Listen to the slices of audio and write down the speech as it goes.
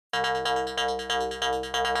How'd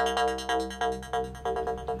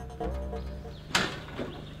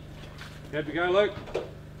we go, Luke?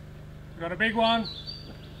 Got a big one.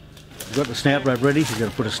 You've got the snout rope ready, you've got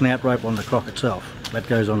to put a snout rope on the croc itself. That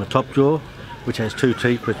goes on the top jaw, which has two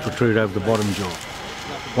teeth which protrude over the bottom jaw.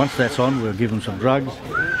 Once that's on, we'll give him some drugs,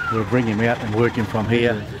 we'll bring him out and work him from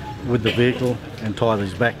here with the vehicle and tie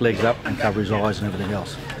his back legs up and cover his eyes and everything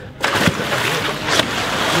else.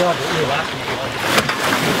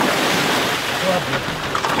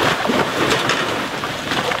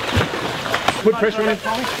 Put pressure on him.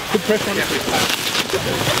 Put pressure on him.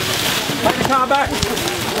 Take the car back. Out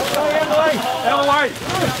of the way. Out of the way.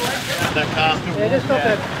 That car. Yeah, just stop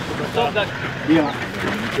that. Stop that. Yeah.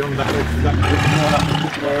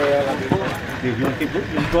 You want to keep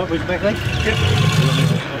looking right with his back leg? Yep.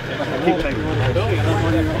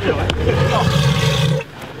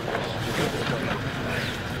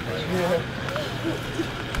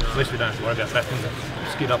 At least we don't have to worry about backing the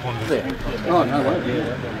skid up on the... Oh, no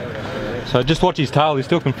way. So just watch his tail, he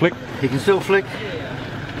still can flick. He can still flick.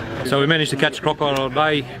 So we managed to catch a crocodile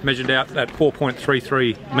today, measured out at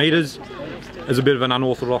 4.33 metres. There's a bit of an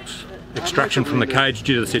unorthodox extraction from the cage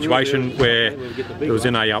due to the situation where it was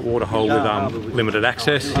in a waterhole with limited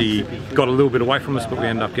access. He got a little bit away from us, but we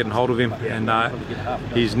ended up getting hold of him, and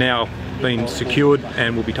he's now been secured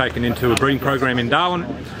and will be taken into a breeding program in Darwin.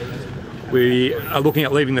 We are looking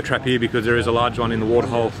at leaving the trap here because there is a large one in the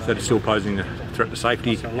waterhole that is still posing a threat to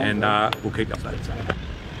safety, and we'll keep updated.